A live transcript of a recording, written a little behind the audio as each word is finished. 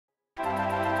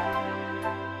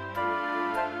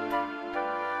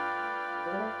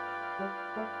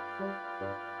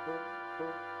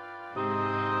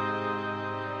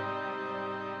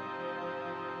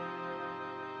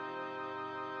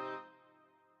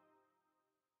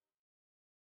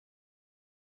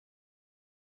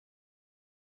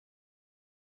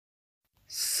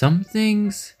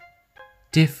Something's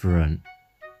different.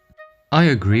 I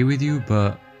agree with you,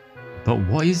 but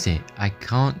what is it? I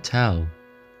can't tell.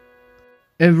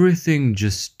 Everything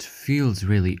just feels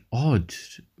really odd,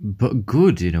 but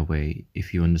good in a way,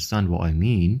 if you understand what I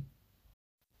mean.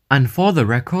 And for the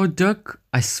record, Duck,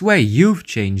 I swear you've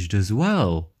changed as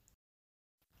well.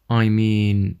 I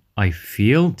mean, I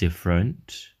feel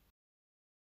different.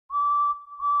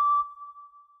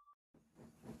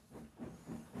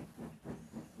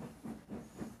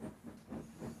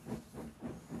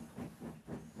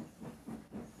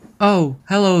 Oh,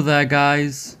 hello there,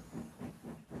 guys.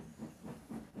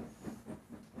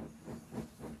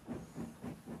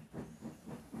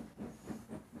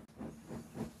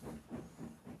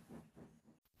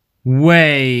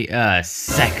 Wait a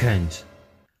second.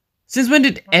 Since when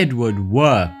did Edward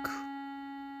work?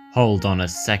 Hold on a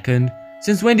second.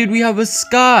 Since when did we have a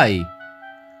sky?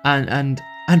 And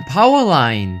power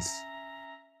lines?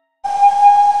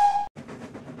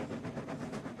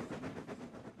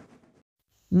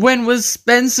 When was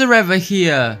Spencer ever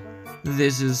here?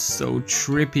 This is so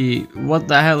trippy. What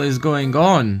the hell is going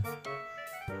on?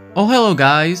 Oh, hello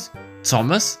guys.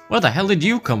 Thomas, where the hell did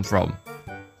you come from?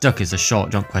 Duck is a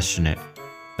short, don't question it.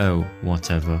 Oh,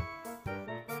 whatever.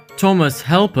 Thomas,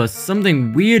 help us.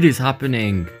 Something weird is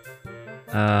happening.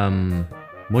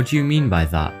 What do you mean by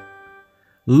that?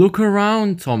 Look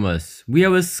around, Thomas. We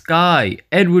have a sky.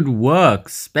 Edward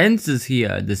works. Spencer's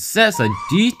here. The sets are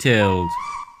detailed.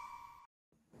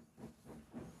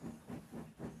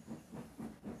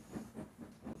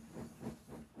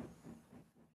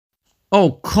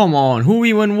 Oh, come on. Who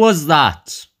even was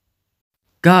that?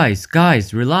 Guys,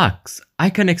 relax. I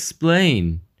can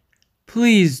explain.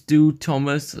 Please do,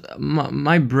 Thomas.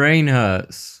 My brain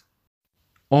hurts.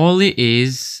 All it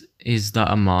is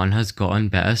that a man has gotten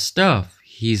better stuff.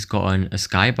 He's gotten a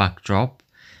sky backdrop,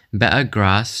 better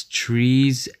grass,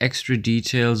 trees, extra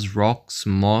details, rocks,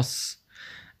 moss,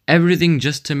 everything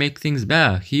just to make things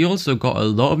better. He also got a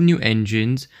lot of new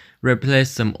engines,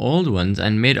 replaced some old ones,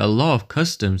 and made a lot of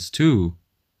customs too.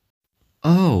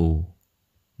 Oh.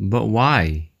 But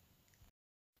why?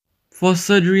 For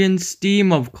Sudrian's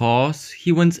Steam, of course.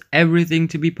 He wants everything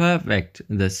to be perfect.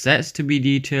 The sets to be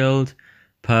detailed,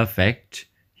 perfect.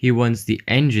 He wants the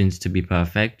engines to be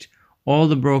perfect, all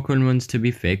the broken ones to be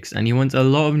fixed, and he wants a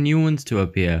lot of new ones to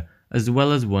appear, as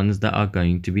well as ones that are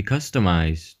going to be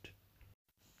customized.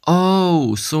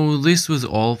 Oh, so this was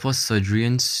all for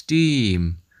Sudrian's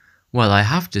Steam. Well, I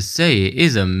have to say it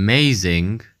is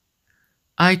amazing.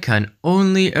 I can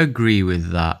only agree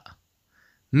with that.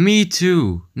 Me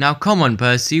too. Now come on,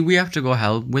 Percy, we have to go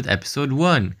help with episode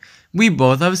 1. We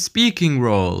both have speaking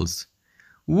roles.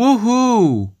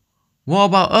 Woohoo! What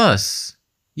about us?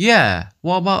 Yeah,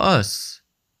 what about us?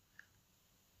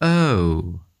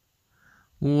 Oh.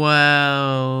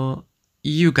 Well,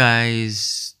 you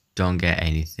guys don't get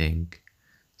anything.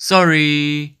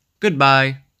 Sorry.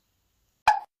 Goodbye.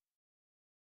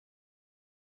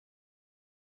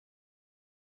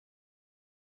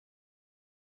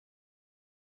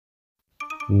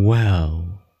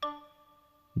 Well,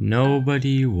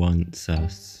 nobody wants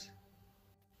us.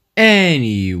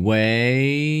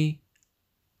 Anyway...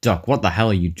 Duck, what the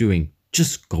hell are you doing?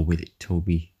 Just go with it,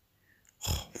 Toby.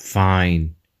 Oh,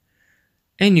 fine.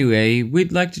 Anyway,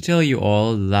 we'd like to tell you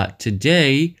all that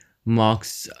today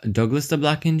marks Douglas the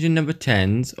Black Engine number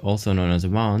 10's, also known as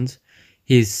Aman's,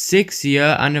 his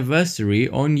 6-year anniversary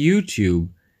on YouTube.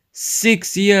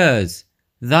 6 years!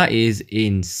 That is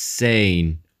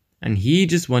insane. And he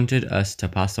just wanted us to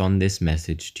pass on this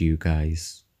message to you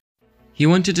guys. He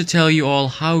wanted to tell you all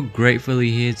how grateful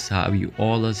he is to have you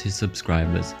all as his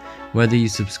subscribers, whether you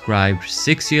subscribed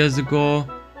 6 years ago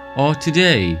or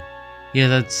today. He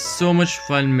has had so much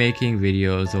fun making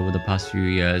videos over the past few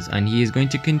years, and he is going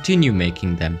to continue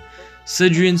making them.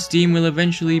 Sudrian's Steam will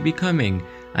eventually be coming,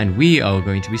 and we are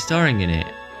going to be starring in it.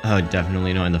 Oh,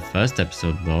 definitely not in the first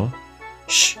episode though.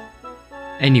 Shh.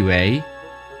 Anyway,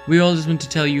 we all just want to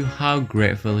tell you how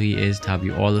grateful he is to have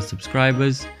you all as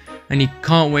subscribers, and he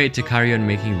can't wait to carry on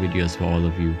making videos for all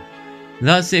of you.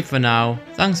 That's it for now.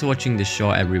 Thanks for watching this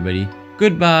short, everybody.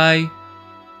 Goodbye!